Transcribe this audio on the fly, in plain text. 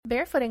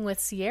Barefooting with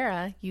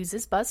Sierra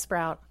uses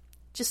Buzzsprout.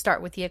 Just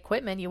start with the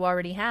equipment you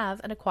already have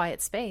and a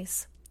quiet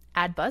space.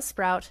 Add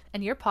Buzzsprout,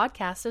 and your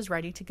podcast is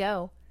ready to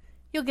go.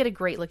 You'll get a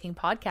great-looking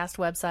podcast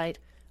website,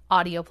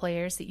 audio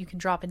players that you can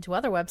drop into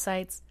other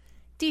websites,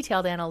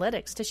 detailed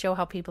analytics to show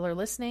how people are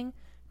listening,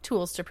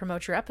 tools to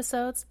promote your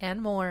episodes, and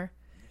more.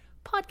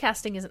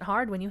 Podcasting isn't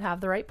hard when you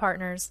have the right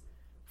partners.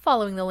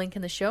 Following the link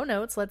in the show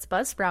notes lets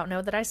Buzzsprout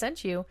know that I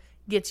sent you,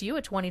 gets you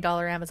a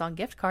 $20 Amazon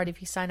gift card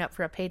if you sign up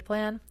for a paid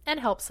plan,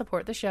 and helps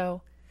support the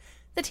show.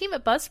 The team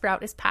at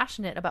Buzzsprout is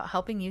passionate about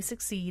helping you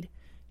succeed.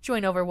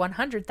 Join over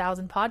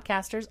 100,000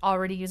 podcasters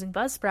already using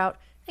Buzzsprout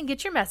and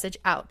get your message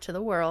out to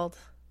the world.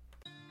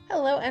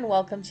 Hello and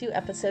welcome to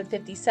episode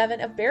 57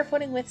 of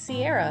Barefooting with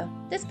Sierra.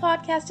 This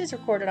podcast is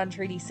recorded on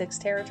Treaty 6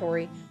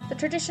 territory, the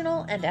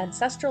traditional and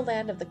ancestral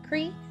land of the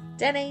Cree,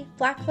 Dene,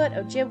 Blackfoot,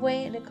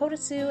 Ojibwe, Nakota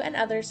Sioux, and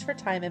others for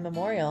time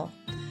immemorial.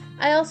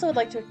 I also would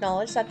like to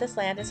acknowledge that this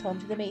land is home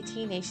to the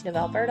Métis Nation of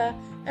Alberta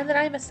and that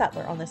I am a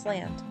settler on this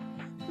land.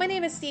 My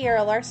name is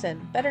Sierra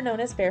Larson, better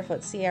known as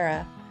Barefoot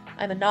Sierra.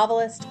 I'm a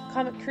novelist,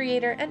 comic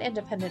creator, and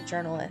independent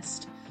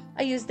journalist.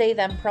 I use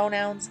they/them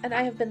pronouns, and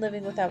I have been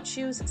living without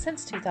shoes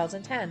since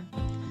 2010.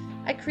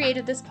 I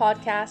created this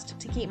podcast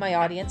to keep my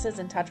audiences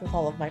in touch with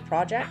all of my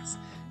projects,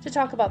 to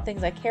talk about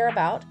things I care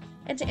about,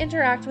 and to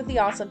interact with the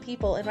awesome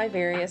people in my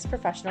various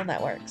professional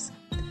networks.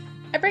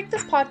 I break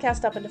this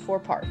podcast up into 4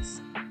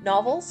 parts: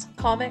 novels,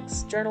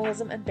 comics,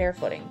 journalism, and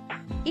barefooting,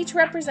 each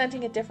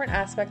representing a different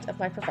aspect of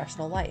my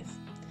professional life.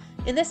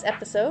 In this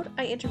episode,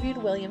 I interviewed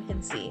William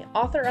Hinze,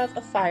 author of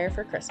A Fire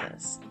for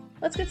Christmas.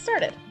 Let's get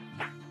started.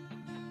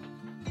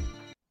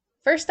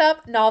 First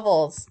up,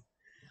 novels.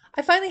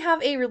 I finally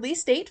have a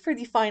release date for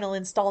the final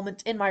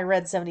installment in my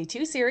Red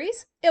 72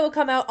 series. It will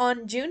come out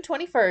on June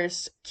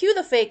 21st. Cue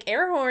the fake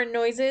air horn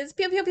noises.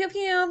 Pew pew pew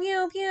pew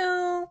pew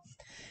pew.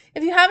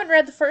 If you haven't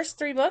read the first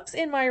 3 books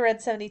in my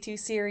Red 72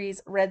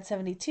 series, Red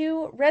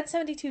 72, Red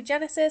 72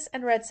 Genesis,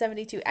 and Red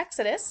 72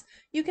 Exodus,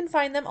 you can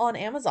find them on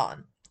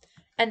Amazon.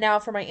 And now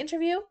for my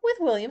interview with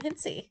William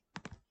Hinze.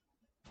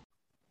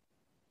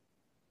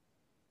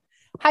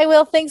 Hi,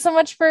 Will. Thanks so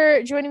much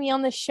for joining me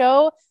on the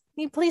show.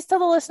 Can you please tell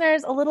the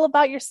listeners a little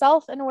about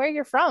yourself and where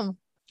you're from?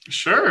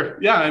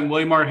 Sure. Yeah, I'm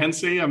William R.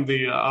 Hinze. I'm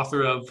the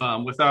author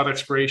of Without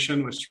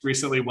Expiration, which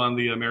recently won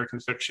the American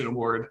Fiction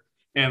Award,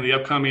 and the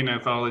upcoming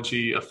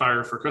anthology A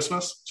Fire for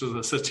Christmas, which is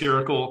a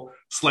satirical,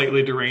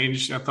 slightly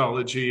deranged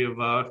anthology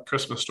of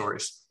Christmas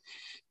stories.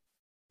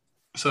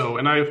 So,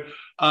 and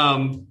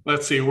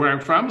let's see where I'm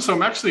from. So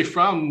I'm actually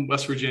from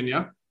West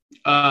Virginia.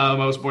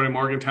 I was born in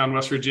Morgantown,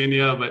 West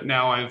Virginia, but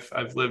now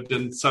I've lived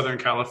in Southern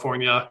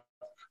California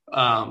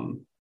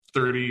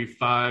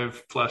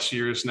 35 plus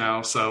years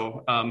now.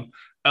 So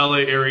LA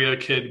area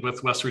kid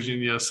with West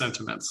Virginia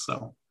sentiments.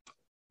 So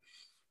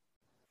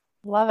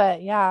love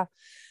it. Yeah.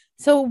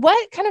 So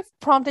what kind of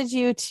prompted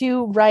you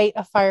to write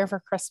A Fire for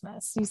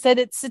Christmas? You said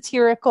it's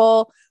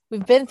satirical.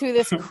 We've been through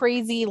this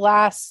crazy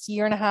last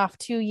year and a half,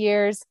 2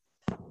 years.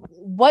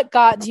 What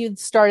got you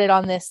started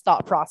on this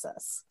thought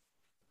process?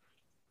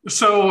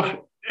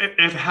 So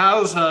it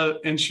has an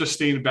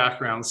interesting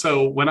background.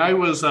 So when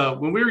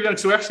we were young,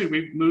 so actually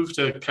we moved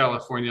to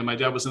California. My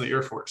dad was in the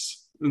Air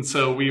Force. And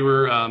so he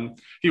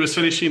was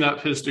finishing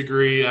up his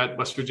degree at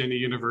West Virginia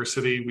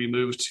University. We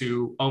moved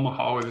to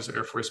Omaha, where there's an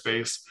Air Force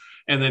base.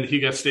 And then he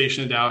got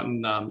stationed out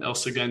in El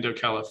Segundo,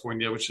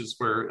 California, which is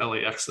where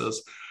LAX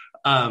is.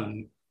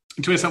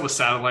 Doing something with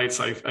satellites,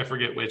 I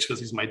forget which, because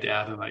he's my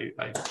dad and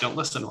I don't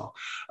listen well.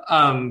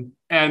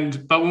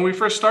 But when we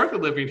first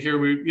started living here,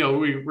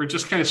 we were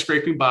just kind of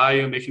scraping by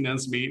and making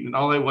ends meet. And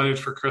all I wanted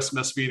for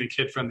Christmas, being a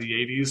kid from the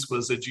 80s,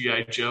 was a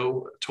G.I.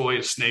 Joe toy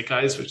of Snake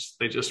Eyes, which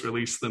they just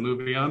released the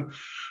movie on.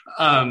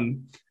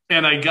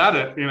 And I got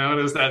it. It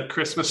was that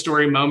Christmas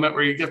story moment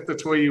where you get the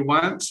toy you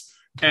want.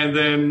 And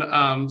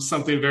then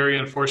something very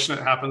unfortunate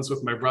happens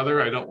with my brother.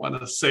 I don't want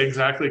to say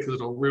exactly because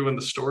it'll ruin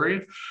the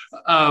story.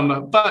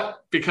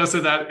 But because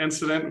of that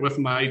incident with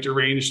my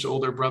deranged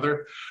older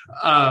brother,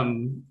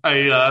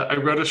 I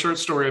wrote a short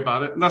story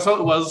about it. And that's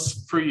all it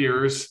was for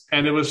years.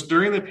 And it was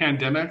during the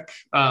pandemic,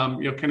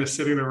 kind of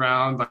sitting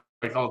around,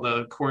 like all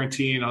the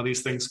quarantine, all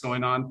these things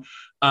going on.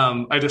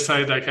 I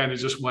decided I kind of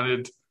just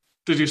wanted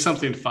to do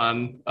something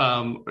fun,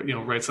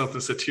 write something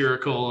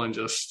satirical and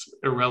just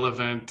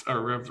irrelevant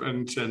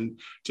and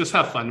just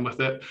have fun with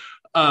it.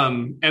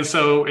 And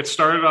so it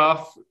started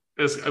off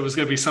as it was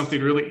going to be something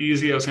really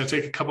easy. I was going to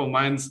take a couple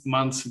months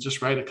and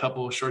just write a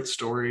couple of short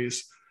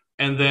stories.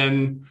 And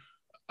then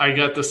I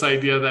got this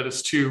idea that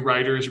it's 2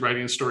 writers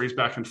writing stories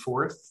back and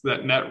forth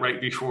that met right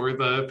before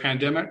the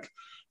pandemic.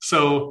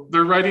 So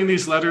they're writing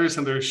these letters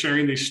and they're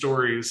sharing these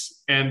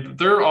stories, and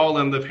they're all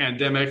in the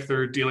pandemic.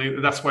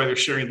 That's why they're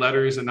sharing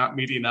letters and not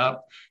meeting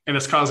up. And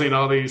it's causing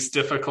all these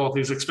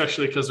difficulties,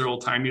 especially because they're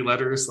old timey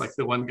letters. Like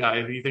the one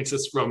guy, he thinks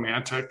it's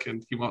romantic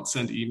and he won't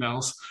send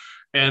emails.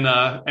 And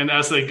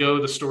as they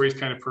go, the stories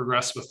kind of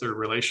progress with their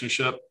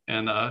relationship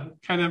and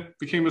kind of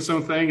became its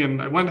own thing.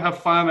 And I wanted to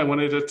have fun. I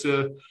wanted it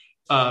to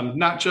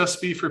not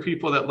just be for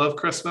people that love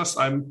Christmas.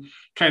 I'm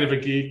kind of a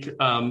geek.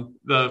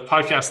 The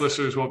podcast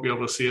listeners won't be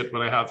able to see it,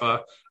 but I have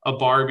a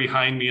bar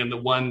behind me, and the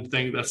one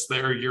thing that's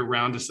there year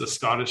round is the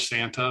Scottish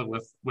Santa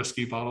with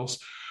whiskey bottles.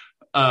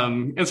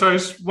 And so I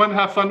just want to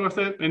have fun with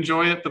it,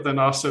 enjoy it, but then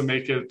also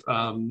make it,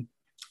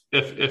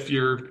 if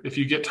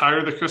you get tired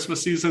of the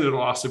Christmas season, it'll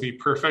also be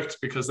perfect,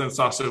 because then it's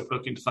also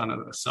poking fun at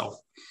itself.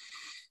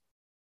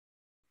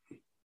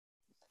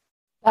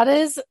 That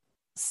is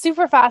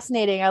super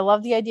fascinating. I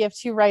love the idea of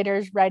two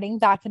writers writing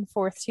back and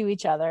forth to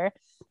each other.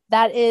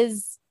 That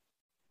is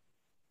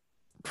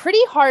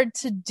pretty hard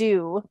to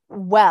do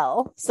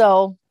well.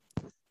 So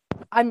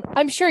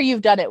I'm sure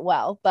you've done it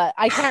well, but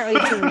I can't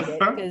wait to read it.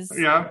 Because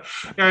yeah,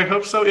 I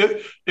hope so.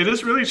 It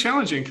is really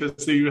challenging,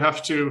 because you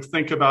have to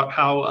think about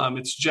how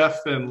it's Jeff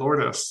and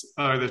Lourdes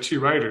are the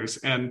two writers,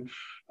 and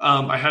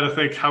I had to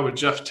think, how would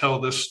Jeff tell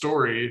this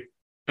story,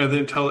 and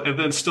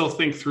then still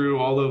think through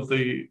all of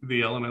the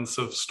elements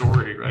of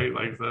story, right?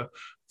 Like the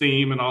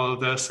theme and all of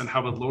this, and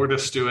how would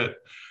Lourdes do it?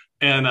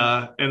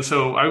 And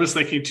so I was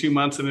thinking 2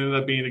 months, and it ended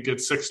up being a good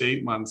 6 to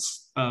 8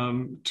 months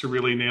to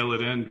really nail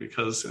it in,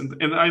 because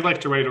and I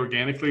like to write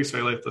organically, so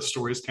I like the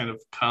stories kind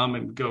of come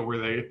and go where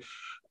they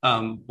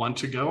want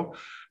to go.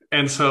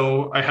 And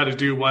so I had to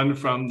do one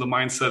from the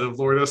mindset of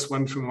Lourdes,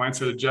 one from the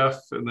mindset of Jeff,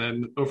 and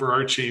then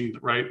overarching,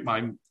 right,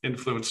 I'm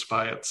influenced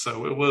by it.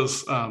 So it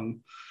was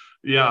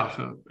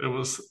it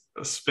was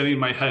spinning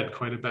my head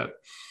quite a bit.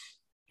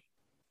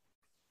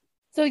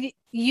 So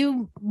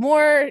you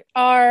more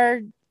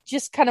are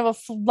just kind of a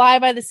fly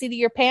by the seat of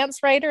your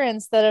pants writer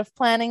instead of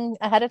planning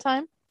ahead of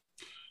time?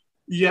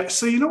 Yeah.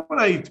 So you know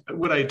what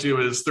I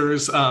do is,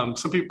 there's some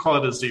people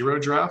call it a zero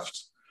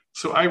draft.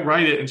 So I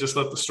write it and just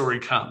let the story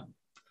come.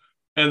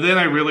 And then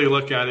I really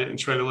look at it and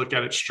try to look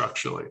at it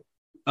structurally,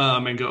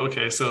 and go,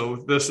 okay,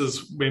 so this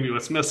is maybe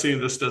what's missing.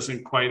 This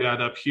doesn't quite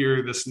add up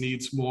here. This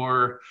needs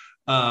more.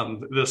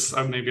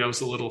 Maybe I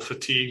was a little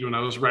fatigued when I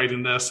was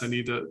writing this. I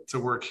need to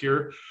work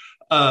here.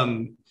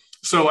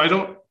 So I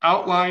don't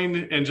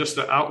outline and just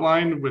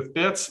outline with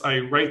bits. I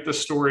write the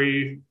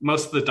story.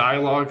 Most of the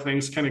dialogue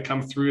things kind of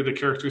come through. The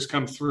characters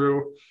come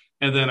through,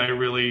 and then I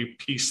really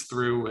piece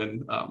through.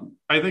 And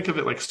I think of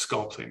it like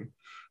sculpting.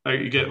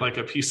 You get like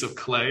a piece of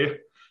clay,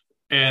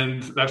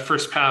 and that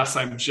first pass,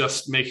 I'm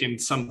just making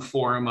some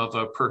form of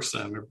a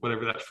person or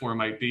whatever that form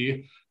might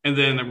be. And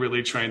then I'm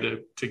really trying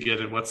to get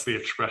in what's the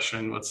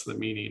expression, what's the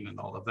meaning, and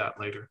all of that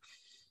later.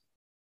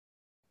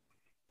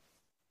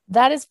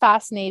 That is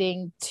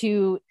fascinating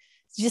to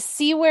just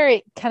see where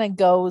it kind of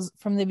goes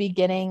from the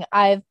beginning.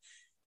 I've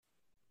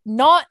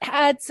not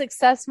had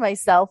success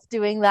myself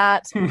doing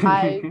that.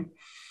 I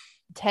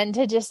tend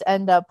to just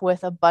end up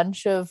with a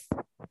bunch of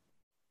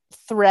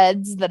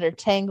threads that are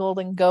tangled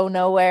and go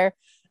nowhere.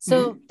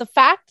 So the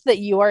fact that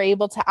you are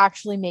able to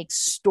actually make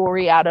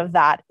story out of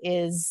that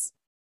is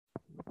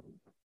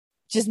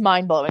just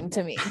mind-blowing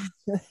to me.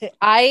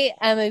 I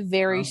am a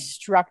very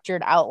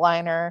structured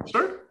outliner.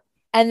 Sure.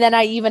 And then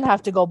I even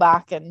have to go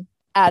back and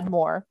add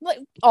more. Like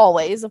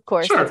always, of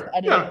course. Sure.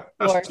 Yeah,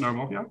 that's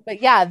normal. Yeah.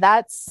 But yeah,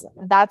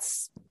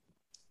 that's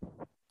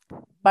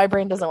my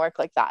brain doesn't work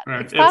like that.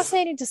 Right. It's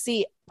fascinating to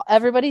see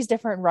everybody's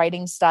different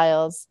writing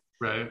styles.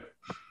 Right.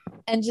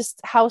 And just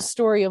how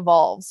story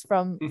evolves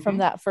from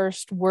that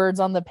first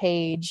words on the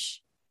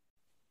page.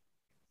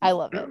 I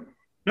love it.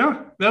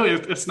 Yeah. No,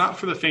 it's not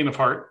for the faint of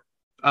heart.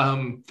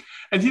 And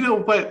you know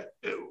what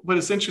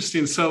is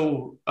interesting?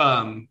 So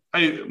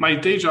my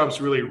day job is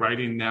really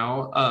writing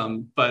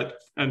now,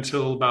 but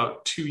until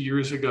about 2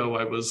 years ago,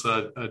 I was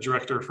a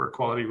director for a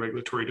quality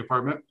regulatory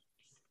department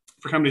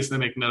for companies that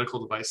make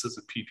medical devices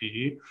and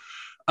PPE.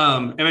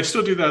 And I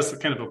still do that as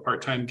kind of a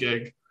part-time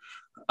gig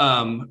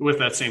with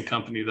that same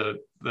company that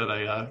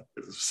I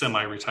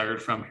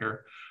semi-retired from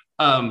here.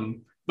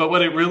 But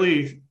what it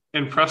really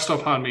impressed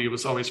upon me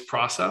was always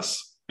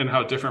process, and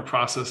how different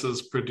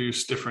processes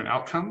produce different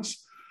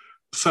outcomes.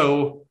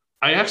 So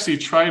I actually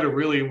try to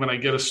really, when I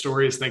get a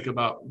story, is think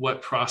about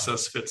what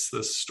process fits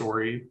this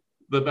story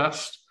the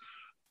best.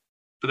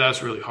 But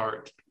that's really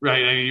hard,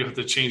 right? I mean, you have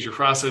to change your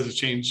process, to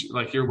change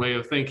like your way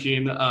of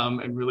thinking,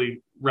 and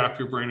really wrap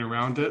your brain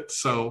around it.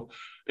 So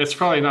it's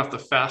probably not the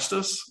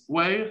fastest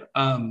way,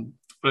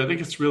 but I think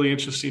it's really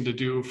interesting to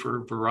do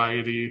for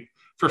variety.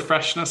 For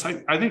freshness,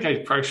 I think I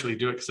partially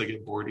do it because I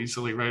get bored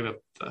easily, right? Of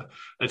the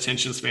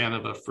attention span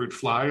of a fruit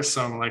fly.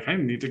 So I'm like, I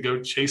need to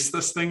go chase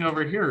this thing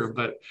over here.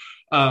 But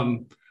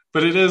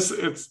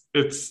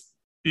it's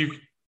you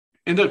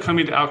end up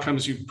coming to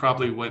outcomes you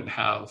probably wouldn't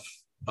have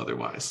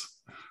otherwise.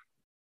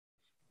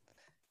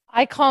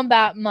 I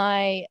combat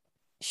my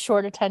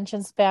short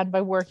attention span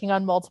by working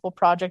on multiple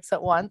projects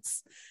at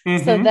once.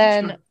 So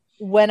then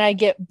when I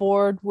get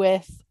bored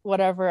with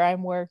whatever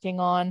I'm working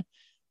on,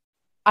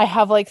 I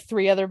have like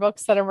 3 other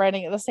books that I'm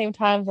writing at the same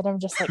time that I'm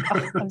just like,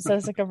 oh, I'm so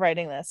sick of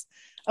writing this.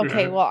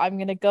 Okay, well, I'm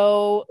going to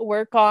go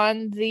work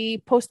on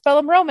the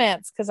postbellum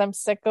romance because I'm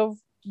sick of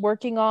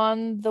working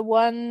on the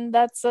one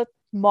that's a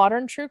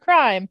modern true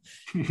crime.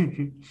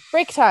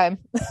 Break time.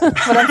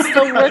 But I'm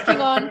still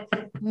working on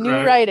new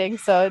writing.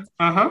 So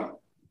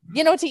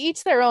To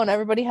each their own.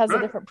 Everybody has a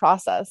different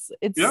process.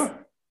 It's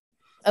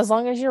as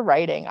long as you're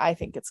writing, I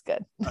think it's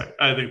good.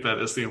 I think that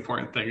is the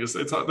important thing.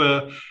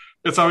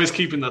 It's always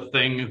keeping the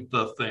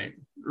thing,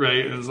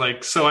 right? It's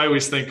like, so I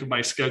always think of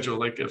my schedule,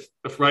 like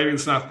if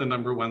writing's not the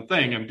number one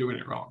thing, I'm doing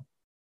it wrong.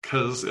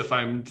 Because if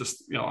I'm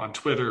just, on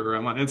Twitter or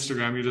I'm on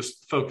Instagram, you're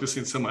just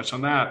focusing so much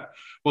on that.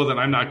 Well, then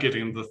I'm not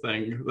getting the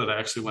thing that I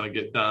actually want to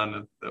get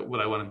done and what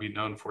I want to be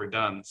known for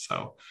done.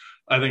 So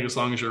I think as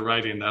long as you're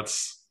writing,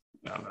 that's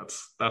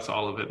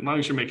all of it. As long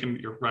as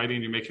you're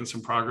writing, you're making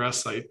some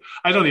progress.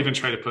 I don't even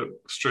try to put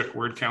strict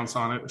word counts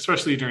on it,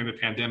 especially during the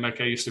pandemic.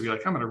 I used to be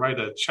like, I'm going to write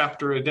a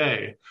chapter a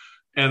day.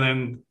 And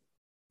then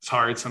it's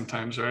hard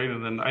sometimes, right?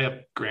 And then I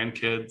have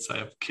grandkids. I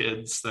have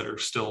kids that are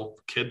still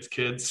kids.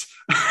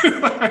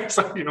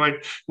 So you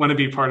want to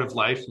be part of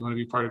life. You want to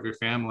be part of your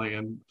family.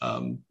 And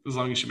as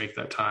long as you make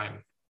that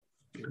time,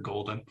 you're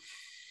golden.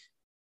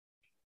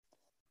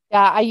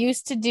 Yeah, I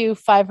used to do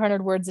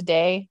 500 words a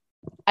day.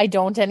 I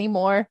don't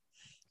anymore.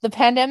 The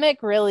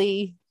pandemic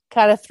really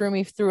kind of threw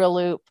me through a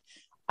loop.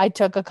 I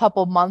took a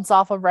couple months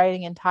off of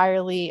writing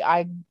entirely.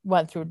 I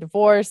went through a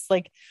divorce.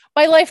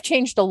 My life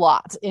changed a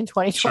lot in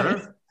 2020.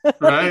 Sure.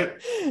 Right.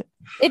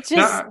 It's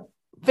just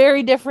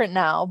very different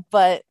now.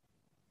 But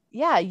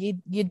yeah,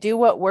 you do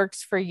what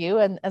works for you.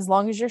 And as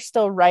long as you're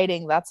still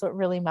writing, that's what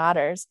really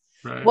matters.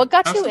 Right. What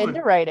got you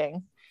into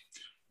writing?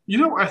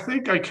 I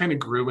think I kind of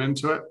grew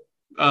into it.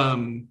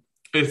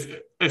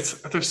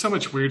 There's so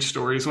much weird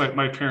stories.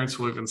 My parents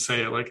will even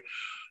say it,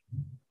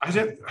 I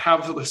didn't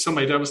have, so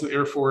my dad was in the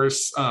Air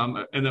Force.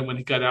 And then when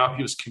he got out,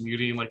 he was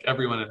commuting like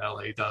everyone in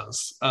LA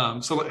does.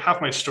 So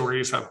half my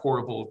stories have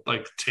horrible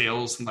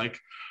tales and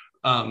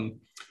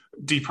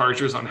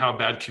departures on how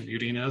bad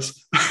commuting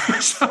is.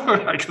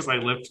 Because I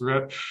lived through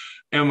it.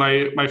 And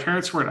my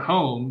parents weren't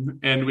home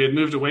and we had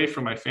moved away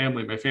from my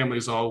family. My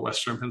family's all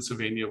Western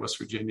Pennsylvania, West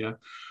Virginia.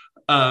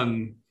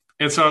 And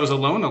so I was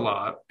alone a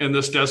lot in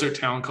this desert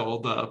town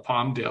called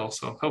Palmdale.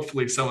 So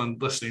hopefully someone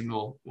listening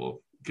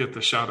will get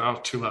the shout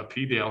out to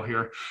P-Dale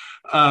here.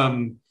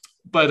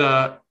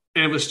 But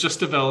it was just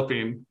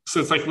developing. So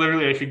it's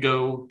literally I could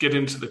go get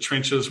into the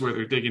trenches where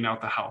they're digging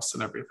out the house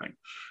and everything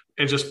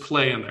and just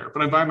play in there.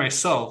 But I'm by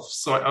myself.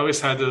 So I always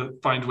had to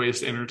find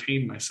ways to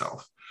entertain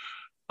myself.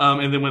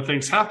 And then when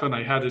things happen,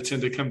 I had to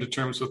tend to come to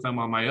terms with them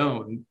on my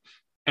own.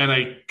 And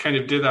I kind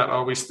of did that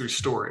always through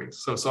stories.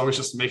 So it's always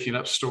just making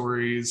up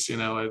stories.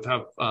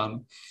 I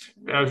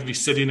would be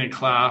sitting in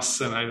class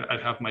and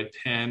I'd have my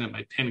pen and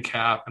my pen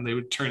cap and they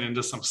would turn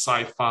into some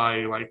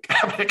sci-fi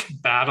epic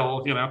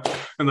battle,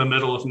 in the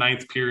middle of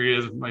ninth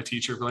period. My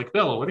teacher would be like,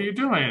 Bill, what are you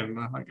doing? And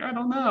I'm like, I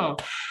don't know.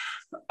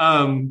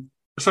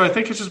 So I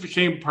think it just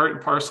became part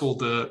and parcel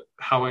to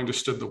how I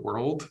understood the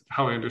world,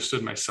 how I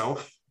understood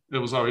myself. It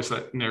was always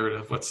that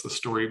narrative. What's the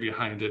story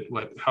behind it?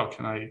 How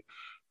can I,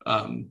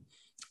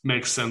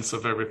 make sense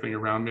of everything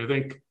around me? I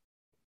think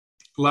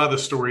a lot of the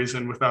stories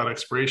in Without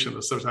Expiration,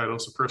 the subtitle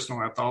is a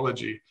personal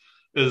anthology,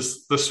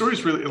 is the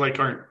stories really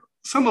aren't,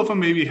 some of them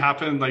maybe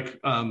happen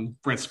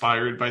were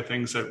inspired by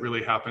things that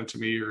really happened to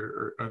me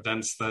or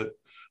events that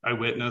I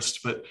witnessed,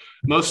 but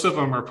most of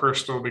them are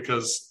personal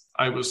because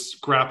I was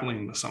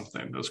grappling with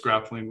something. I was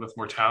grappling with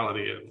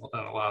mortality and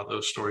a lot of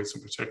those stories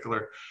in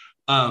particular.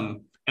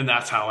 And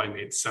that's how I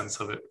made sense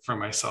of it for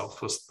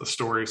myself, was the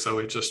story. So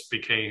it just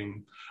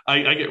became,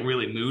 I get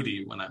really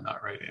moody when I'm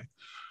not writing.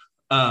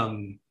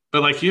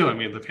 But like you,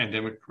 the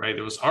pandemic, right?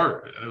 It was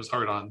hard. It was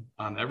hard on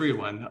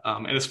everyone.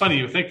 And it's funny,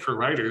 you think for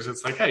writers,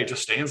 it's hey,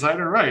 just stay inside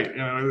and write.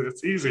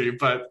 It's easy,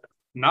 but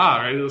nah,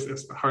 right?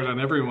 It's hard on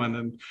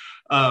everyone.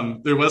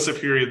 And there was a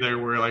period there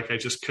where I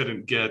just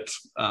couldn't get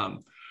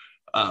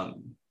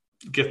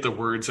the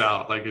words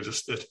out.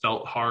 It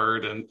felt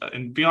hard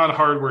and beyond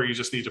hard where you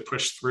just need to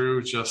push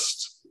through,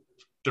 just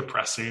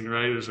depressing,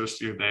 right? It's just,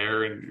 you're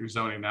there and you're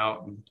zoning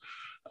out.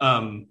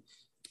 And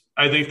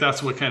I think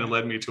that's what kind of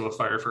led me to A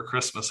Fire for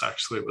Christmas.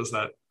 Actually, it was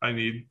that I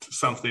need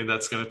something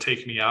that's going to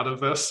take me out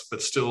of this,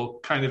 but still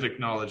kind of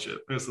acknowledge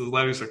it, because the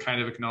letters are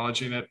kind of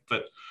acknowledging it.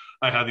 But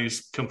I have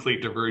these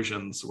complete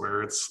diversions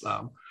where it's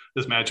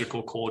this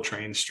magical coal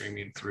train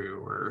streaming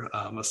through, or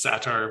a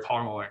satire of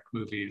Hallmark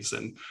movies.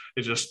 And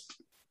it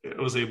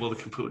was able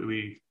to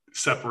completely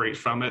separate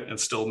from it and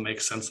still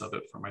make sense of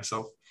it for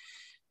myself.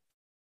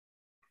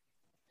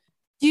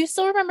 Do you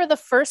still remember the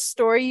first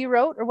story you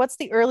wrote, or what's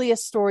the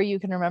earliest story you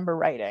can remember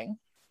writing?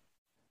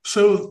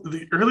 So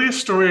the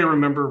earliest story I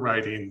remember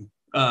writing,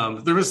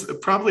 there was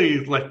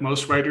probably, like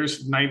most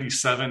writers,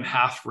 97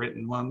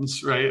 half-written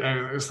ones, right?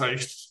 It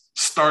was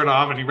start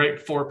off and you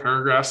write 4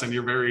 paragraphs and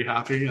you're very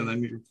happy, and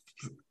then you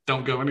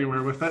don't go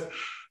anywhere with it.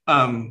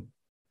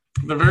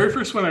 The very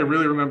first one I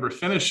really remember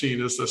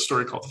finishing is a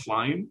story called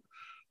Flying,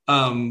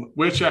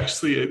 which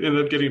actually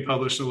ended up getting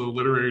published in a little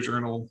literary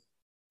journal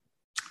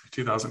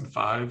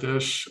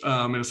 2005-ish.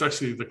 And it's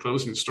actually the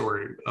closing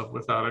story of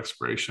Without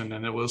Expiration.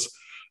 And it was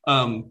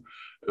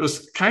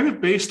kind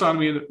of based on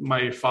me,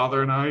 my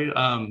father and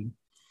I.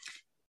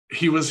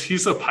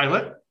 He's a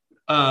pilot,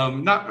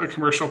 not a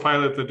commercial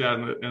pilot. The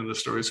dad in the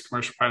story is a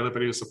commercial pilot,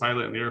 but he was a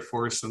pilot in the Air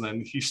Force. And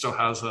then he still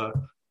has a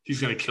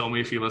he's going to kill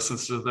me if he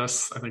listens to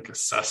this. I think a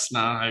Cessna,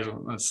 I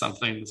don't know,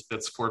 something that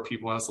fits 4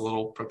 people, has a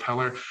little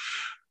propeller.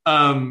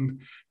 And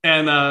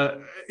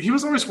he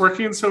was always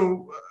working.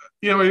 So,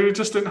 we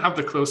just didn't have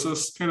the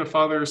closest kind of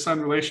father-son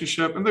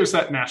relationship. And there's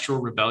that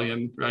natural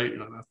rebellion, right?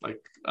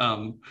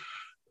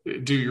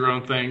 Do your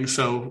own thing.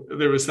 So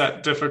there was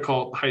that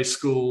difficult high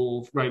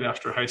school, right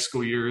after high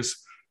school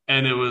years.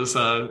 And it was,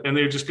 and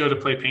they would just go to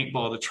play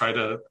paintball to try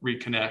to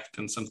reconnect,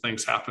 and some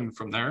things happened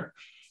from there.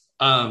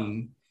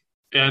 And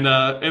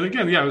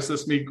again, it was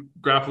just me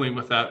grappling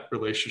with that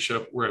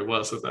relationship where I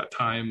was at that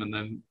time, and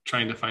then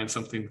trying to find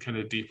something kind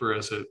of deeper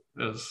as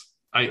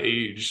I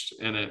aged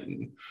in it,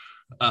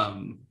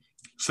 and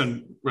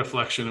some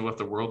reflection of what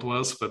the world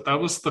was. But that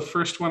was the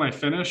first one I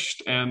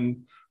finished,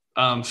 and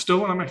still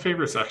one of my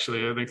favorites,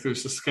 actually. I think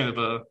there's just kind of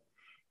a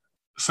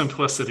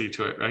simplicity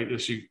to it, right?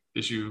 As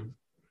you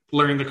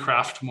learn the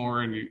craft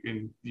more, and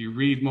you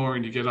read more,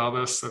 and you get all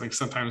this, I think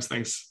sometimes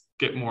things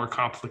get more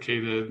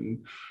complicated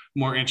and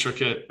more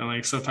intricate. And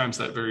like sometimes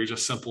that very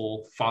just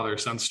simple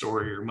father-son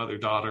story, or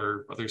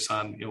mother-daughter,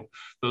 mother-son,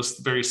 those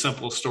very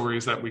simple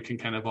stories that we can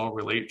kind of all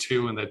relate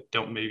to, and that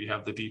don't maybe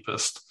have the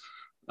deepest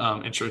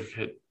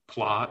intricate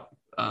plot,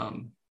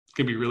 can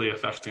be really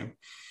affecting.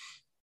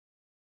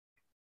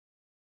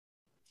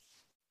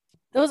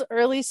 Those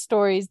early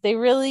stories, they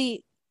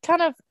really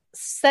kind of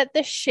set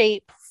the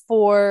shape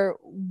for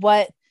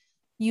what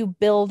you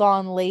build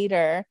on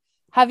later.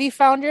 Have you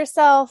found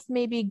yourself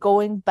maybe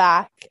going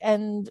back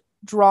and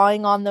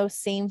drawing on those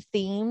same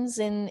themes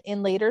in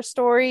later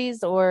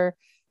stories, or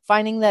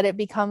finding that it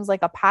becomes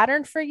like a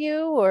pattern for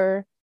you,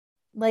 or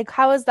like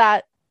how has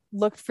that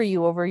looked for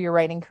you over your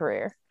writing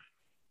career?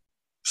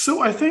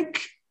 So I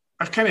think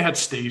I've kind of had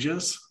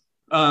stages.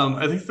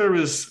 I think there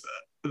was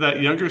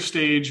that younger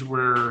stage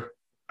where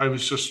I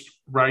was just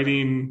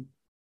writing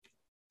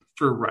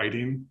for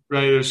writing,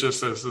 right? It was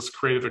just as this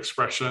creative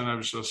expression. I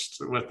was just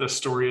what this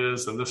story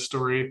is and this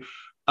story.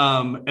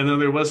 And then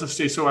there was a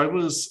stage. So I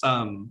was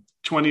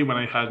 20 when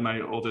I had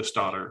my oldest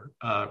daughter,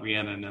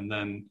 Rhiannon, and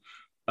then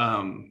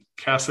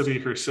Cassidy,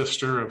 her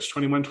sister, I was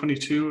 21,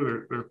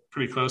 22. They're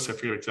pretty close. I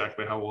forget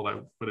exactly how old I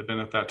would have been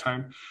at that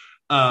time.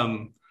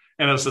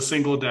 And I was a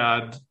single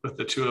dad with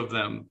the 2 of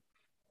them.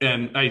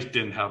 And I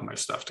didn't have my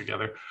stuff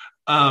together.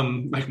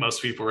 Like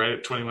most people, right?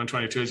 At 21,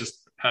 22, I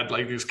just had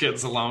like these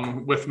kids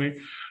along with me.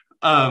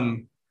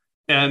 And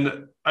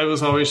I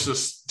was always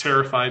just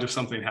terrified of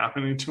something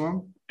happening to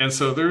them. And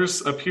so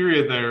there's a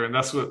period there, and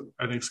that's what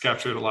I think is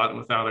captured a lot in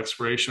Without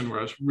Expiration, where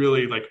I was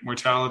really like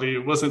mortality.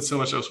 It wasn't so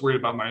much I was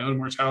worried about my own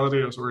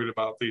mortality. I was worried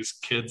about these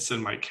kids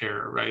in my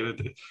care, right?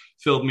 It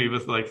filled me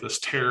with like this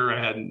terror I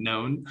hadn't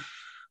known.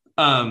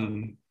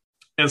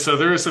 And so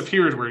there is a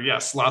period where,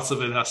 yes, lots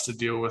of it has to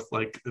deal with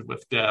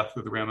death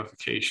or the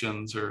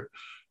ramifications or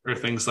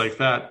things like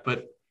that.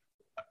 But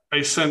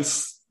I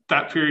sense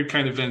that period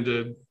kind of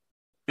ended.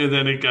 And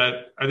then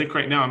I think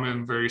right now I'm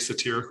in a very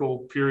satirical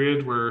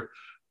period where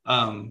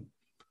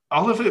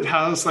all of it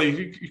has like,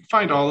 you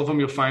find all of them,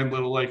 you'll find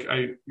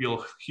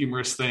little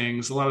humorous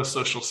things, a lot of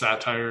social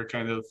satire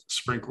kind of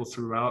sprinkled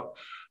throughout.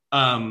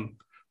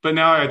 But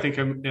now I think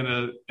I'm in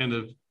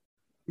a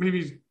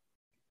maybe,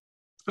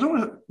 I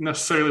don't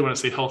necessarily want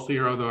to say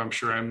healthier, although I'm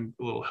sure I'm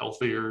a little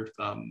healthier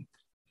than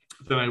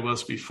I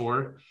was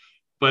before,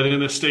 but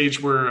in a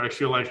stage where I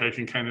feel like I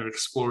can kind of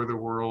explore the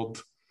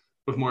world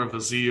with more of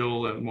a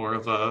zeal and more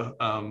of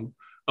a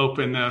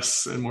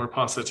openness and more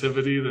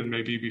positivity than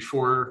maybe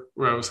before,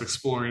 where I was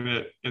exploring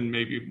it and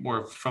maybe more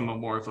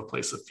of a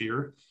place of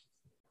fear.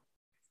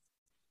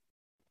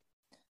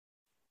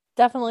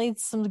 Definitely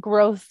some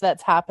growth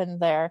that's happened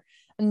there,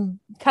 and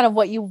kind of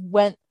what you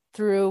went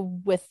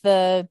through with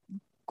the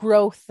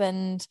growth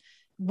and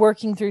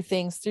working through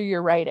things through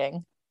your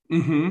writing.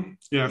 Mm-hmm.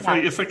 Yeah,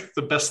 it's like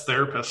the best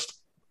therapist.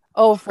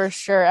 Oh, for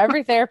sure.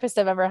 Every therapist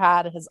I've ever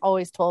had has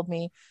always told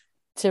me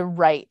to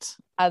write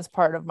as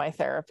part of my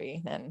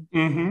therapy.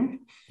 And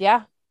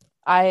yeah,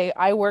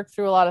 I work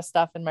through a lot of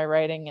stuff in my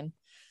writing, and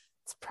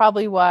it's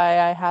probably why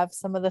I have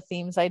some of the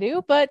themes I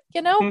do. But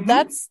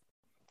that's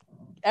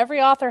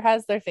every author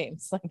has their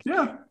themes. Like,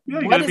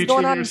 what is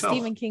going on in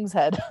Stephen King's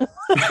head?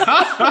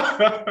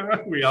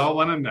 We all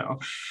want to know.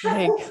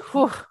 Like,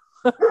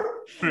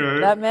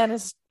 that man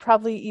is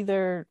probably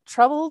either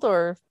troubled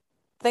or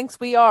thinks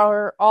we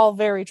are all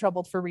very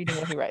troubled for reading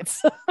what he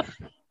writes.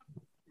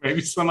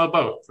 Maybe some of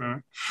both.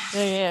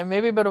 Yeah,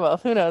 maybe a bit of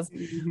both. Who knows?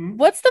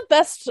 What's the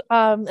best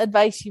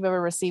advice you've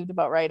ever received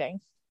about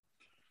writing?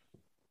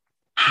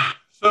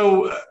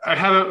 So I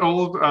had an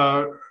old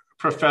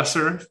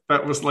professor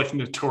that was like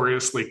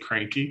notoriously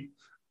cranky.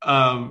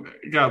 God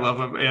love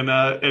him. And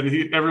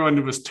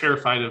everyone was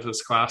terrified of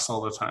his class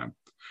all the time.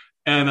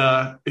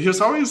 And he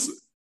was always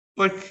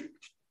like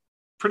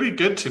pretty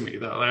good to me,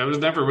 though. I was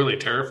never really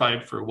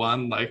terrified for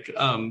one, like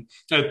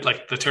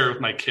the terror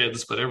of my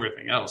kids, but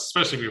everything else,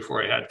 especially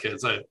before I had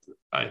kids, I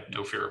had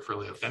no fear of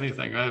really of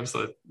anything. I was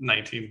a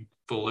 19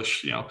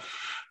 foolish,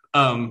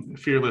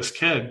 fearless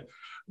kid.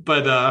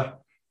 But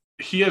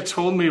he had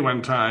told me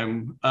one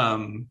time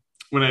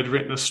when I'd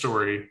written a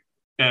story,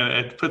 and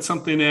I'd put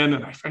something in,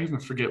 and I even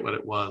forget what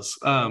it was.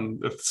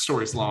 The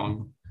story's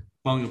long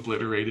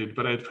obliterated,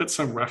 but I'd put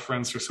some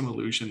reference or some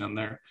allusion in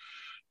there.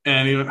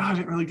 And he went, "Oh, I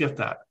didn't really get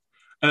that."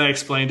 And I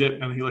explained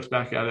it, and he looked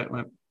back at it and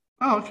went,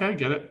 "Oh, okay, I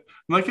get it."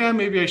 I'm like, "Yeah,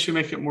 maybe I should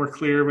make it more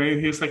clear."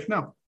 Maybe he was like,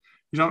 "No,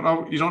 you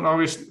don't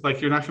always,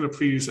 like, you're not going to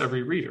please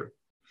every reader.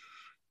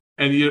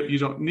 And you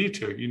don't need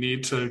to. You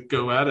need to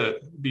go at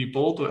it, be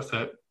bold with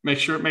it, make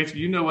sure it makes,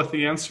 you know what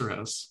the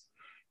answer is,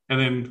 and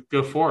then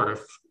go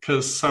forth.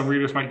 Because some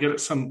readers might get it,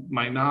 some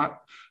might not,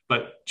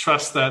 but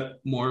trust that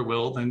more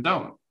will than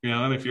don't.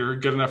 And if you're a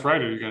good enough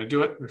writer, you're going to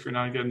do it. If you're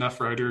not a good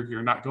enough writer,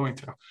 you're not going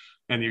to.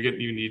 And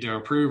you need to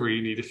improve, or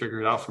you need to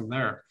figure it out from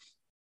there."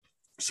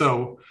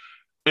 So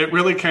it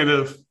really kind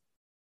of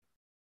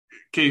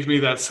gave me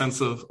that sense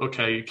of,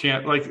 okay, you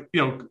can't, like,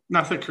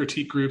 not that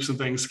critique groups and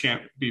things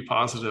can't be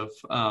positive.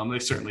 They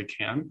certainly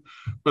can,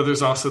 but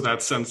there's also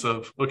that sense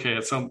of, okay,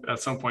 at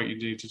some point you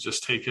need to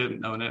just take it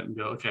and own it and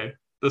go, okay,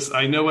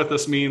 I know what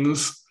this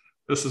means.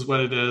 This is what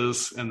it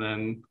is. And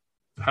then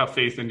have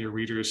faith in your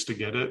readers to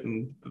get it.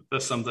 And the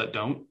some that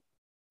don't,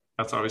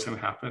 that's always going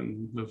to happen,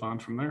 and move on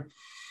from there.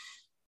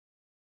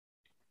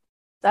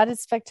 That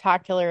is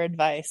spectacular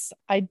advice.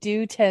 I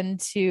do tend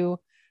to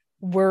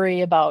worry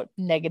about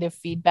negative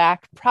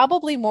feedback,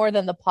 probably more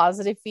than the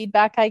positive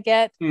feedback I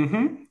get.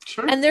 Mm-hmm.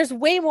 Sure. And there's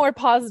way more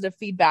positive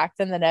feedback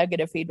than the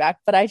negative feedback,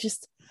 but I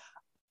just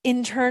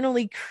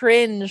internally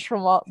cringe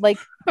from all, like,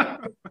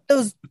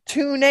 those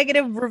 2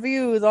 negative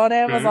reviews on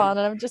Amazon.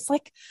 And I'm just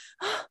like,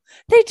 oh,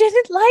 they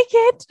didn't like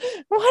it.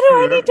 What do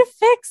I need to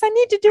fix? I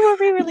need to do a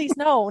re-release.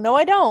 No,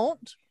 I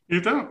don't. You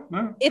don't.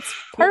 No. It's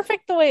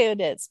perfect the way it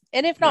is.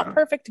 And if not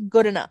perfect,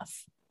 good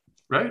enough.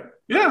 Right.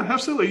 Yeah,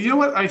 absolutely. You know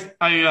what?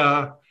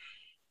 I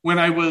when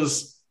I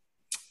was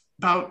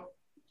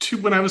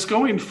when I was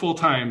going full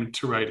time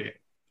to writing,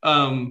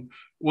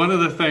 one of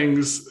the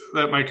things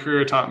that my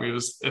career taught me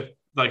was, if,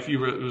 like,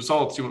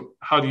 results,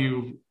 how do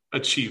you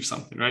achieve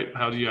something, right?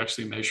 How do you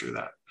actually measure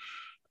that?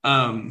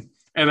 And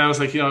I was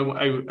like,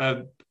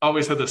 I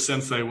always had the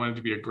sense that I wanted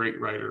to be a great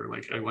writer.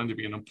 Like, I wanted to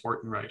be an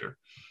important writer,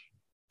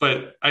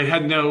 but I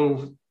had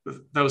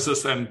that was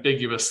this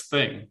ambiguous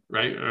thing,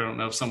 right? I don't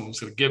know if someone was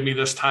going to give me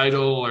this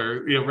title,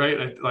 or,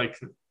 right?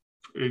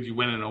 You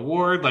win an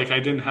award. Like, I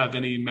didn't have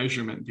any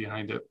measurement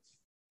behind it.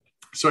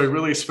 So I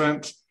really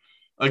spent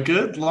a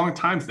good long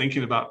time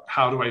thinking about,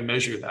 how do I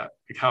measure that?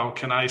 Like, how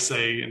can I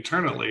say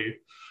internally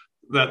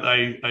that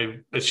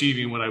I'm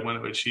achieving what I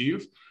want to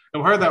achieve?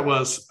 And part of that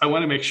was, I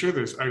want to make sure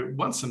I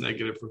want some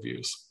negative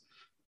reviews,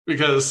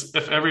 because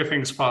if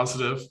everything's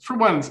positive, for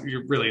one,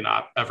 you're really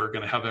not ever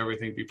going to have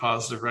everything be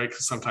positive, right?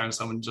 Because sometimes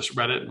someone just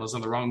read it and was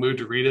in the wrong mood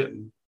to read it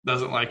and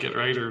doesn't like it,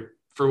 right? Or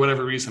for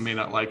whatever reason may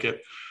not like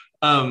it.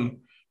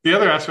 The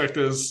other aspect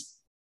is,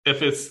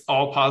 if it's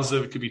all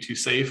positive, it could be too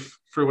safe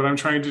for what I'm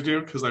trying to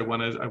do, because I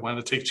want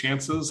to take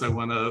chances. I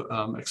want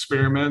to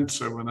experiment.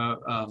 I want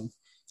to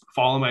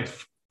fall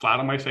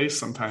flat on my face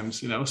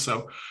sometimes,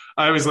 So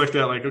I always looked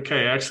at, like,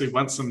 okay, I actually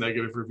want some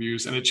negative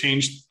reviews, and it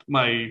changed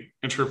my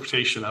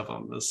interpretation of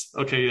them. As,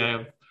 okay, I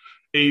have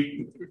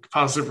 8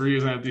 positive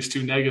reviews and I have these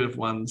 2 negative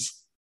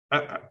ones.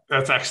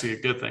 That's actually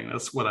a good thing.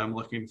 That's what I'm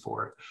looking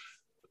for.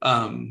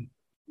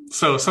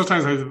 So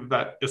sometimes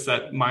it's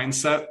that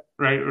mindset,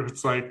 right? Or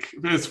it's like,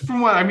 it's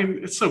from what,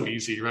 it's so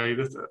easy, right?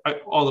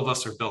 All of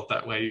us are built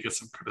that way. You get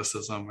some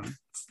criticism, and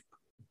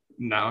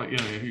now,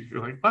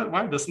 you're like,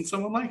 why doesn't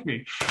someone like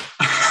me?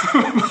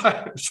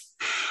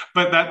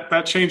 but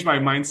that changed my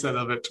mindset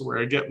of it to where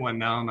I get one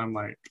now, and I'm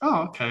like,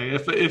 oh, okay.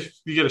 If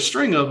you get a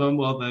string of them,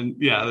 well, then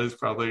there's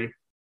probably,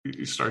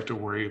 you start to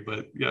worry.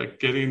 But yeah,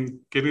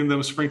 getting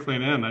them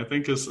sprinkling in, I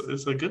think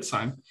is a good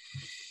sign.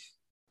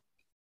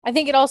 I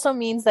think it also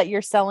means that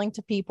you're selling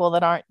to people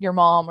that aren't your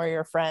mom or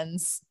your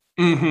friends.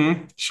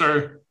 Mm-hmm.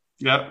 Sure.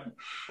 Yeah.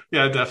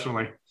 Yeah,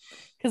 definitely.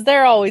 Because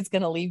they're always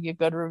going to leave you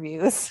good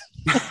reviews.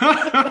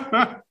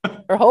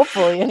 Or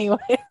hopefully, anyway.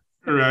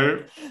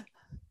 Right.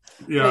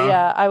 Yeah. But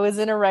yeah, I was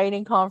in a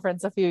writing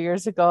conference a few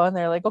years ago, and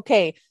they're like,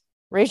 okay,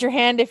 raise your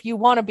hand if you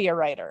want to be a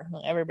writer.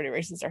 Everybody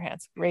raises their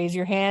hands. Raise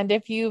your hand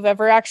if you've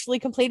ever actually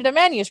completed a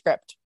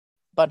manuscript.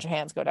 A bunch of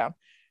hands go down.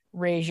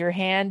 Raise your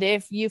hand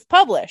if you've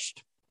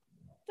published.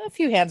 A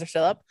few hands are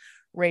still up.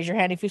 Raise your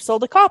hand if you've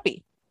sold a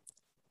copy.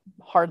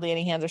 Hardly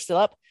any hands are still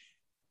up.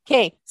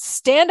 Okay,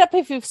 stand up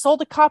if you've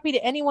sold a copy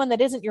to anyone that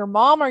isn't your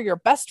mom or your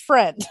best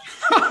friend.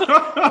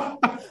 I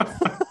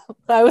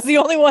was the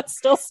only one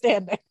still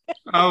standing.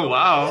 Oh,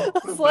 wow. I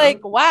was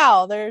like,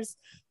 wow, there's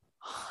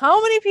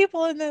how many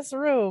people in this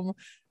room?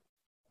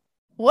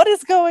 What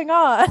is going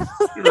on?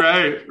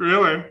 Right,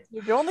 really?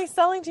 You're only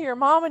selling to your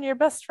mom and your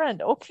best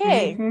friend.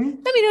 Okay.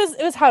 Mm-hmm.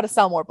 It was how to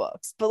sell more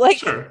books, but like,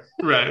 sure,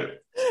 right.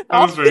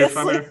 That was very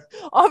funny.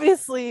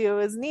 Obviously, it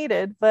was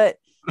needed, but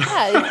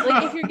yeah, it's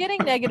like, if you're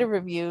getting negative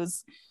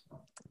reviews,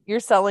 you're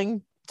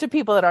selling to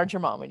people that aren't your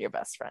mom and your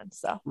best friend.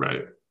 So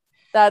right,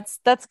 that's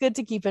good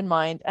to keep in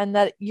mind, and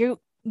that you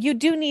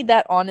do need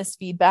that honest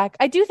feedback.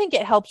 I do think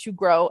it helps you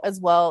grow as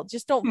well.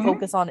 Just don't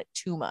focus on it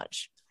too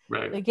much.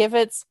 Right. Like if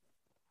it's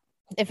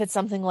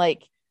something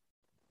like,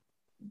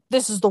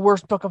 this is the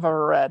worst book I've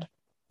ever read.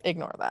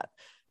 Ignore that.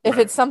 If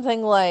Right. it's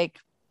something like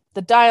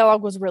the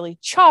dialogue was really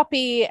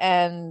choppy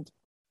and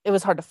it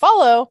was hard to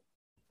follow,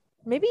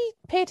 maybe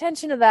pay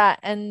attention to that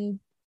and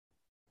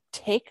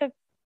take a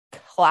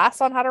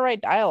class on how to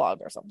write dialogue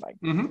or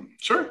something.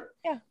 Sure.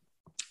 Yeah.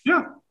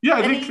 Yeah.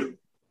 I think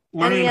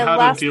learning Any how to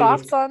last deal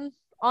thoughts with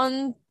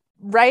on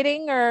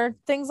writing or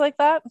things like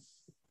that?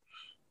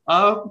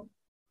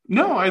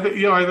 no, I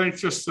think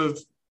just to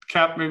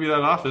cap maybe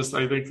that off is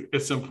I think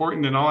it's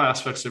important in all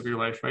aspects of your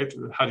life, right?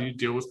 How do you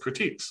deal with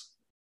critiques?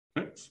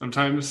 Right?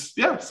 Sometimes,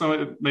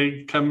 someone it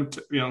may come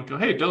to, go,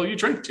 hey, Bill, you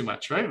drink too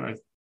much, right?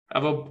 I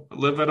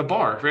live at a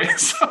bar, right?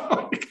 So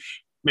like,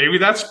 maybe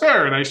that's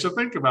fair and I should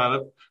think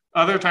about it.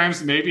 Other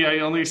times, maybe I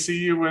only see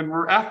you when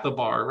we're at the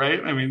bar,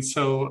 right? I mean,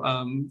 so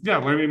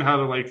learning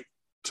how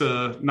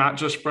to not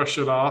just brush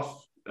it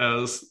off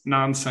as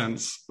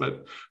nonsense,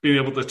 but being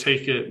able to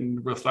take it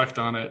and reflect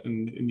on it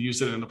and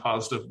use it in a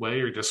positive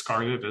way or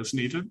discard it as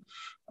needed.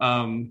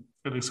 I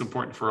think it's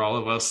important for all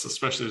of us,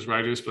 especially as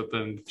writers, but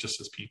then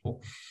just as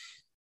people.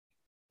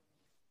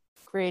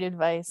 Great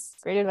advice.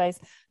 Great advice.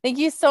 Thank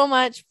you so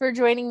much for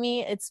joining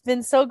me. It's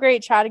been so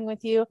great chatting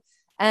with you.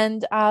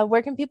 And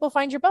where can people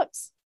find your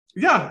books?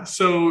 Yeah,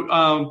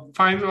 so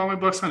find all my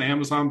books on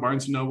Amazon,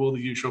 Barnes & Noble, the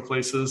usual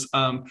places.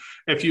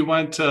 If you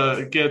want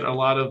to get a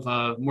lot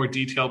of more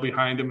detail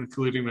behind them,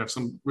 including we have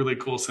some really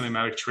cool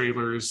cinematic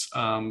trailers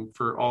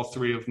for all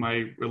three of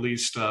my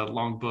released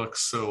long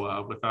books.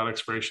 So Without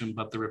Expiration,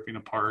 But the Ripping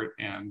Apart,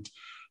 and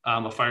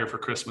A Fire for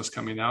Christmas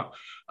coming out.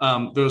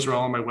 Those are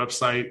all on my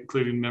website,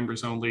 including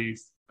members only.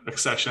 A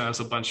section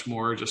has a bunch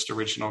more just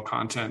original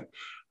content.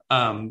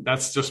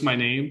 That's just my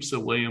name,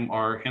 so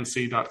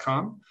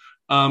WilliamRHensey.com.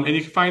 And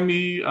you can find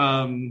me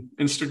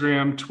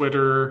Instagram,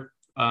 Twitter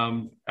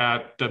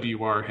at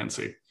WR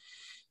Hensey.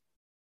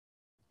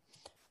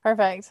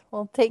 Perfect.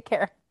 Well, take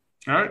care.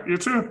 All right, you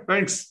too.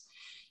 Thanks.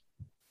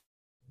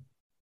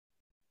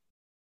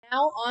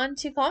 Now on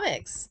to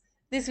comics.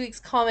 This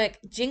week's comic,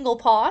 Jingle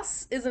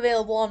Poss, is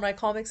available on my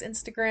comics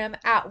Instagram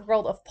at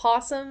World of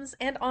Possums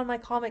and on my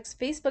comics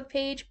Facebook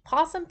page,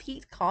 Possum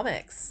Pete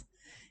Comics.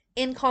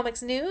 In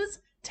comics news,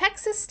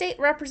 Texas State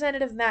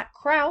Representative Matt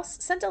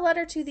Krause sent a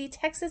letter to the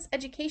Texas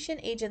Education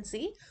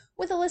Agency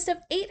with a list of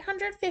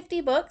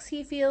 850 books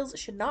he feels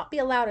should not be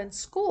allowed in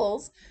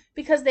schools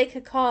because they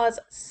could cause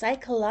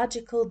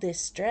psychological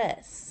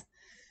distress.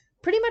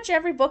 Pretty much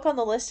every book on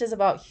the list is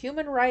about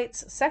human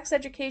rights, sex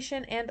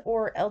education, and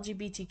or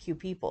LGBTQ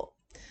people.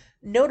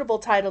 Notable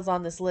titles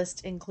on this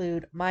list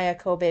include Maya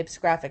Kobe's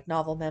graphic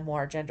novel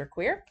memoir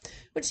Genderqueer,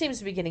 which seems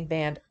to be getting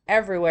banned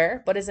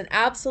everywhere, but is an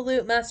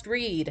absolute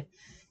must-read.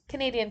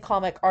 Canadian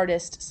comic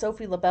artist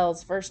Sophie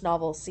Labelle's first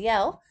novel,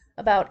 Ciel,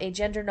 about a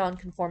gender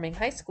non-conforming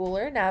high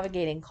schooler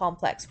navigating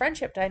complex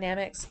friendship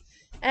dynamics,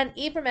 and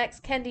Ibram X.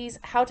 Kendi's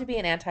How to Be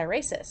an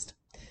Anti-Racist.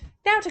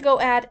 Now to go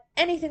add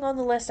anything on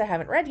the list I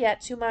haven't read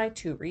yet to my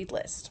to-read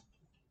list.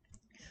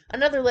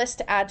 Another list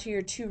to add to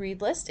your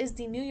to-read list is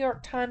the New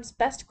York Times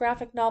Best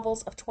Graphic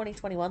Novels of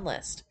 2021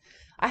 list.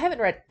 I haven't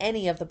read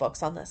any of the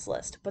books on this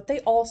list, but they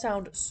all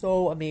sound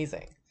so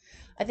amazing.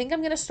 I think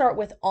I'm going to start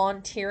with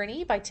On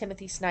Tyranny by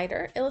Timothy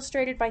Snyder,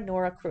 illustrated by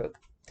Nora Krug.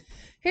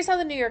 Here's how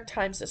the New York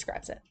Times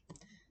describes it.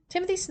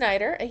 Timothy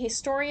Snyder, a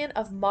historian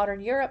of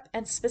modern Europe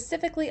and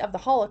specifically of the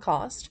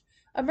Holocaust,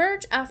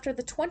 emerged after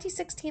the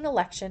 2016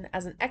 election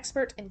as an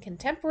expert in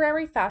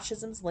contemporary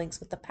fascism's links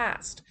with the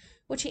past,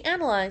 which he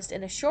analyzed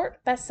in a short,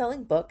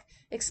 best-selling book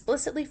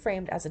explicitly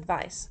framed as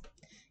advice.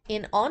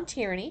 In On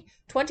Tyranny,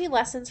 20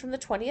 Lessons from the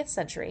 20th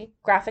Century,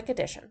 graphic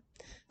edition,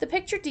 the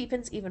picture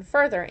deepens even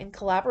further in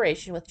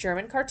collaboration with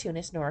German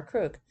cartoonist Nora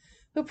Krug,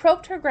 who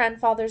probed her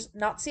grandfather's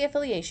Nazi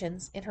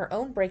affiliations in her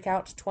own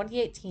breakout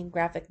 2018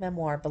 graphic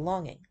memoir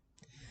Belonging.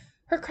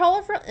 Her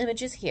colorful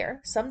images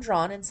here, some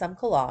drawn and some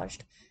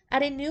collaged,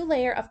 add a new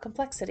layer of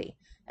complexity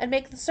and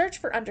make the search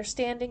for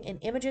understanding in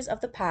images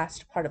of the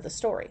past part of the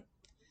story.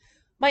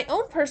 My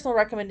own personal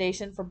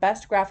recommendation for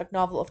Best Graphic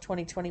Novel of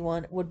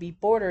 2021 would be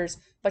Borders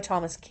by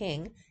Thomas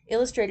King,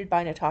 illustrated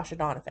by Natasha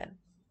Donovan.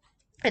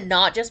 And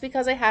not just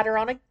because I had her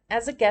on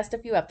as a guest a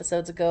few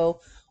episodes ago,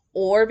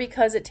 or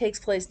because it takes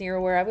place near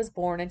where I was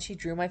born and she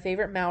drew my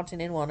favorite mountain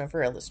in one of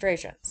her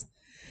illustrations.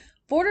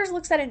 Borders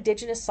looks at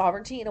Indigenous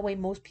sovereignty in a way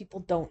most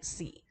people don't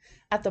see,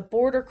 at the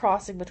border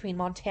crossing between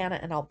Montana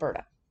and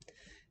Alberta.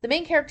 The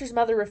main character's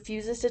mother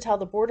refuses to tell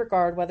the border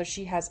guard whether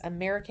she has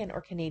American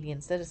or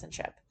Canadian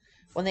citizenship.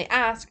 When they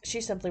ask, she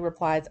simply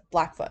replies,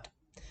 Blackfoot.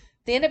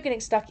 They end up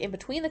getting stuck in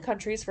between the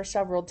countries for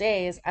several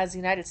days as the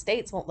United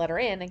States won't let her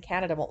in and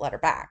Canada won't let her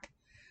back.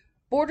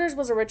 Borders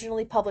was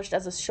originally published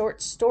as a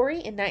short story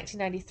in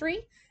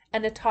 1993,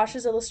 and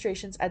Natasha's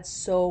illustrations add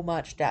so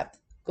much depth.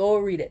 Go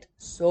read it.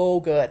 So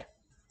good.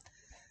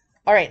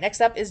 All right,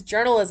 next up is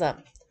journalism.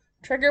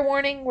 Trigger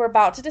warning, we're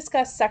about to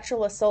discuss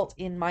sexual assault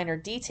in minor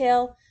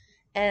detail,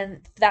 and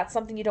if that's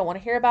something you don't want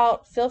to hear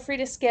about, feel free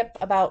to skip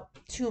about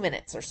 2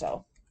 minutes or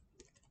so.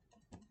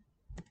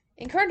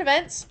 In current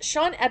events,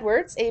 Sean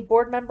Edwards, a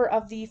board member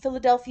of the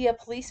Philadelphia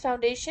Police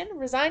Foundation,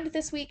 resigned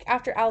this week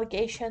after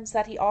allegations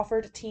that he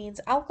offered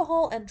teens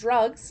alcohol and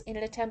drugs in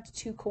an attempt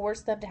to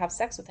coerce them to have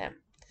sex with him.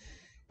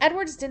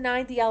 Edwards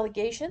denied the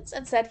allegations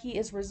and said he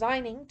is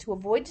resigning to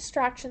avoid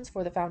distractions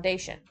for the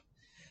foundation.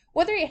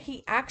 Whether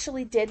he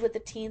actually did what the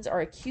teens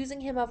are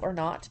accusing him of or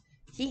not,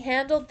 he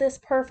handled this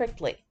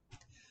perfectly.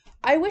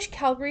 I wish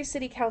Calgary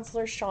City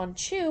Councillor Sean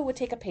Chew would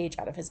take a page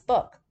out of his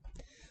book.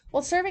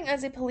 While serving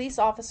as a police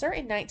officer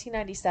in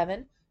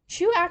 1997,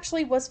 Chew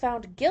actually was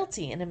found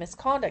guilty in a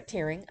misconduct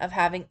hearing of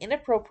having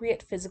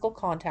inappropriate physical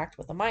contact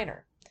with a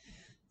minor.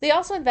 They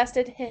also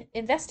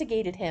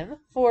investigated him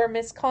for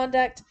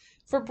misconduct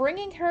for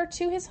bringing her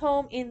to his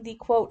home in the,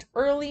 quote,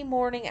 early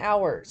morning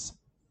hours.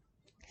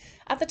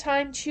 At the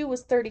time, Chew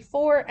was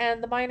 34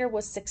 and the minor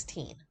was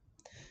 16.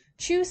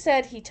 Chew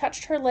said he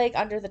touched her leg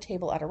under the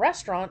table at a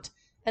restaurant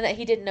and that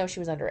he didn't know she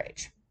was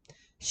underage.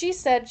 She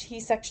said he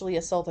sexually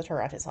assaulted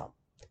her at his home.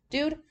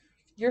 Dude,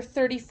 you're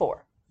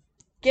 34.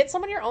 Get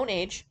someone your own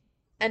age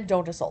and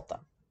don't assault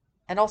them.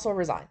 And also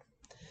resign.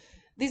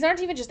 These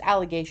aren't even just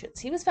allegations.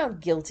 He was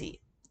found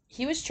guilty.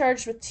 He was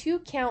charged with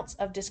 2 counts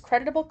of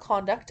discreditable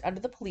conduct under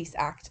the Police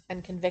Act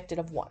and convicted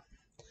of 1.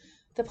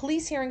 The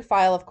police hearing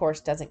file, of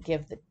course, doesn't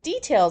give the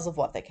details of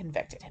what they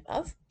convicted him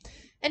of,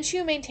 and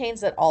Chew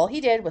maintains that all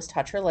he did was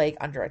touch her leg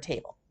under a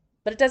table.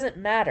 But it doesn't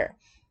matter.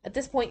 At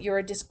this point, you're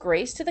a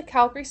disgrace to the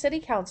Calgary City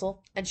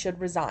Council and should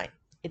resign.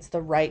 It's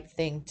the right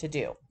thing to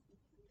do.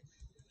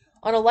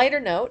 On a lighter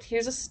note,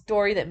 here's a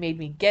story that made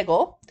me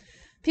giggle.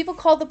 People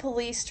called the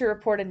police to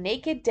report a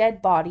naked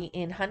dead body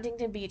in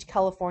Huntington Beach,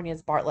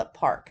 California's Bartlett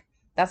Park.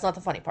 That's not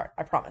the funny part,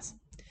 I promise.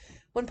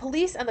 When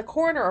police and the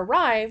coroner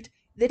arrived,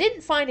 they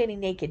didn't find any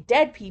naked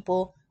dead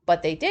people,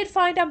 but they did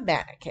find a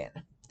mannequin.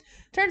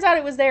 Turns out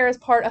it was there as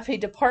part of a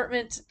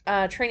department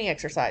training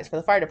exercise for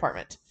the fire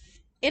department.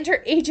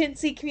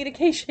 Interagency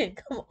communication.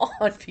 Come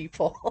on,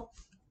 people.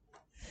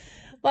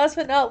 Last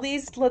but not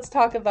least, let's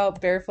talk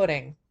about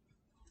barefooting.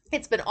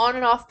 It's been on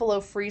and off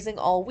below freezing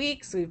all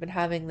week, so we've been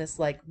having this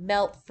like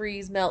melt,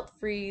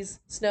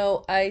 freeze,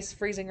 snow, ice,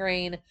 freezing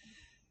rain.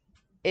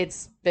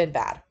 It's been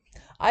bad.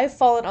 I've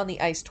fallen on the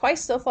ice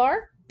twice so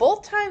far,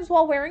 both times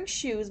while wearing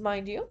shoes,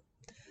 mind you.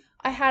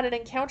 I had an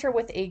encounter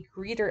with a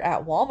greeter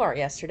at Walmart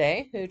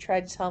yesterday who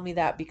tried to tell me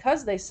that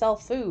because they sell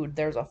food,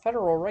 there's a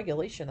federal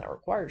regulation that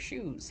requires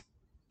shoes.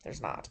 There's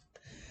not.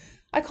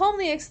 I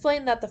calmly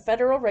explained that the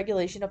federal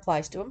regulation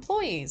applies to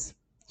employees.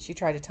 She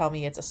tried to tell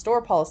me it's a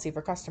store policy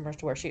for customers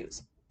to wear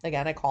shoes.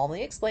 Again, I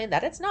calmly explained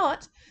that it's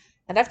not,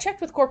 and I've checked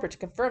with corporate to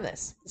confirm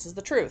this. This is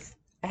the truth.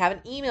 I have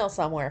an email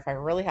somewhere if I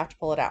really have to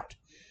pull it out.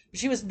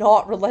 She was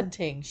not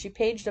relenting. She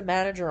paged a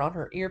manager on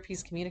her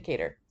earpiece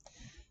communicator.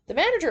 The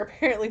manager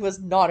apparently was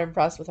not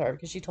impressed with her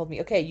because she told me,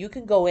 okay, you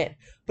can go in,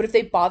 but if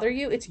they bother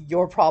you, it's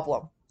your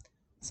problem.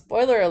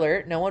 Spoiler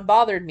alert, no one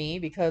bothered me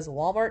because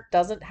Walmart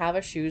doesn't have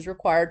a shoes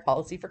required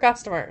policy for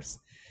customers.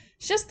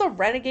 It's just the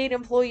renegade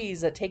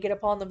employees that take it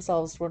upon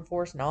themselves to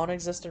enforce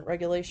non-existent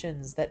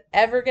regulations that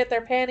ever get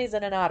their panties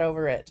in a knot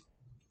over it.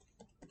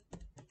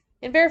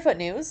 In barefoot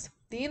news,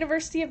 the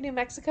University of New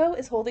Mexico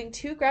is holding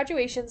 2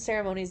 graduation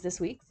ceremonies this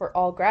week for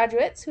all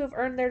graduates who have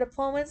earned their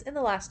diplomas in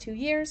the last 2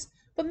 years,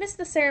 but missed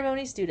the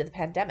ceremonies due to the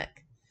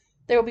pandemic.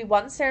 There will be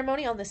one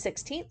ceremony on the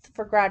 16th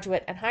for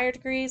graduate and higher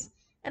degrees,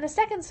 and a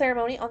second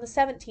ceremony on the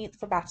 17th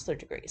for bachelor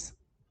degrees.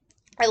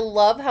 I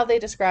love how they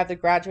describe the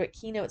graduate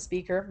keynote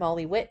speaker,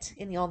 Molly Witt,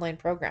 in the online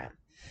program.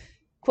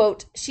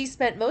 Quote, she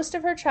spent most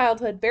of her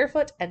childhood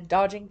barefoot and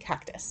dodging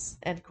cactus,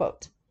 end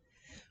quote.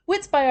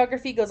 Witt's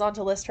biography goes on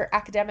to list her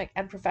academic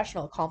and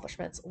professional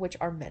accomplishments, which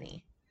are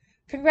many.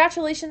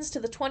 Congratulations to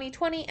the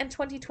 2020 and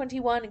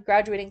 2021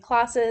 graduating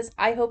classes.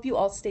 I hope you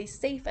all stay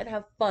safe and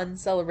have fun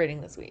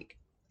celebrating this week.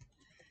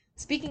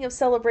 Speaking of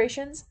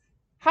celebrations,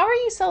 how are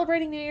you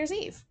celebrating New Year's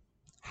Eve?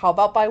 How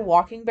about by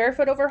walking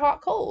barefoot over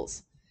hot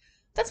coals?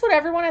 That's what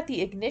everyone at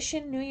the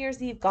Ignition New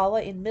Year's Eve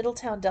Gala in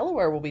Middletown,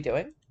 Delaware will be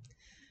doing.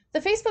 The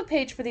Facebook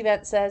page for the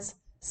event says,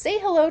 say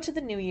hello to the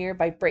new year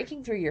by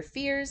breaking through your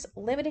fears,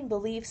 limiting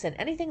beliefs, and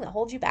anything that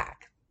holds you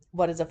back.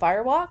 What is a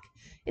fire walk?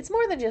 It's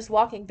more than just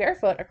walking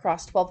barefoot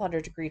across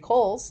 1200-degree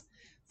coals.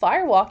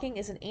 Fire walking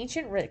is an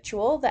ancient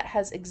ritual that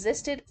has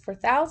existed for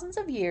thousands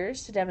of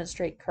years to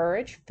demonstrate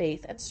courage,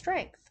 faith, and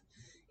strength.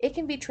 It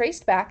can be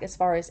traced back as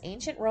far as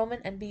ancient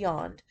Roman and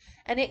beyond,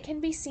 and it can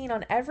be seen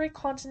on every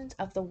continent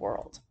of the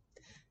world.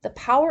 The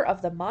power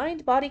of the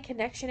mind-body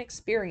connection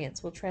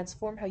experience will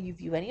transform how you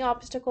view any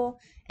obstacle,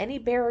 any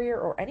barrier,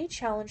 or any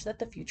challenge that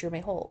the future may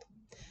hold.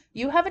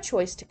 You have a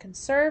choice to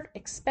conserve,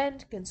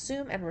 expend,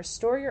 consume, and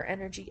restore your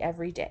energy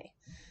every day.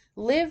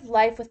 Live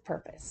life with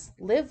purpose.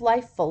 Live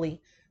life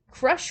fully.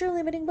 Crush your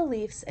limiting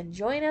beliefs and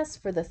join us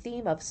for the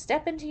theme of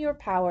Step into Your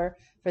Power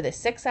for the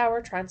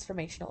 6-hour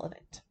transformational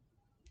event.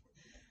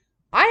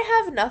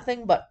 I have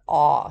nothing but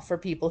awe for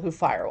people who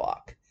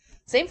firewalk.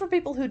 Same for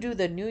people who do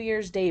the New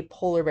Year's Day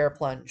polar bear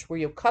plunge, where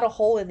you cut a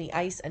hole in the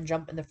ice and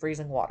jump in the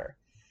freezing water.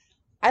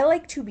 I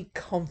like to be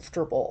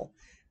comfortable,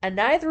 and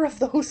neither of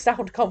those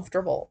sound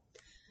comfortable.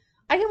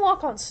 I can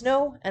walk on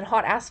snow and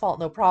hot asphalt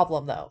no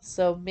problem though,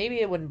 so maybe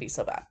it wouldn't be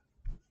so bad.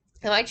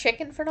 Am I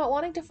chicken for not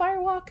wanting to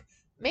firewalk?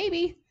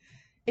 Maybe.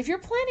 If you're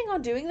planning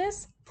on doing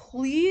this,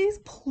 please,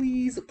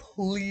 please,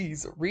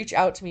 please reach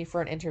out to me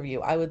for an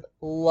interview. I would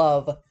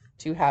love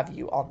to have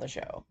you on the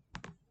show.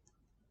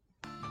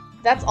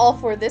 That's all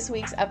for this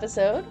week's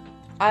episode.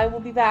 I will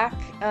be back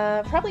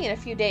probably in a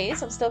few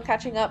days. I'm still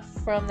catching up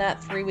from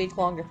that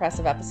 3-week-long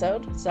depressive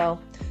episode. So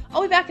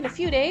I'll be back in a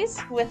few days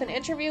with an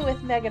interview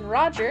with Megan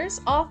Rogers,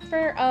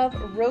 author of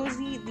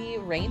Rosie the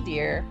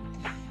Reindeer.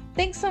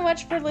 Thanks so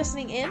much for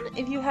listening in.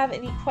 If you have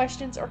any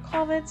questions or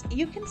comments,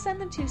 you can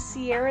send them to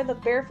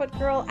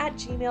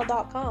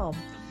sierrathebarefootgirl@gmail.com.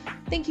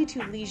 Thank you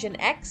to Legion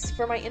X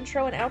for my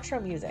intro and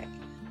outro music.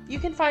 You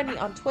can find me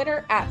on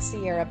Twitter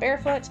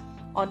 @SierraBarefoot,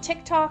 on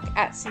TikTok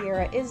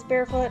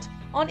 @SierraIsBarefoot,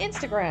 on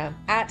Instagram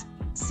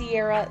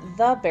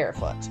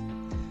 @SierraTheBarefoot.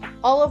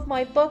 All of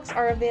my books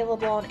are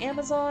available on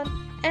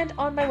Amazon and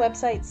on my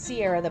website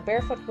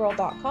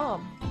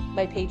sierrathebarefootgirl.com.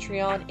 My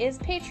Patreon is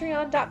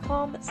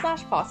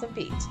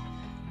patreon.com/PossumPete.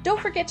 Don't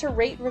forget to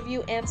rate,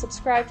 review, and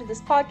subscribe to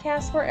this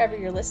podcast wherever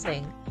you're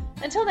listening.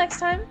 Until next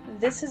time,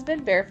 this has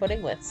been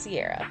Barefooting with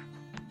Sierra.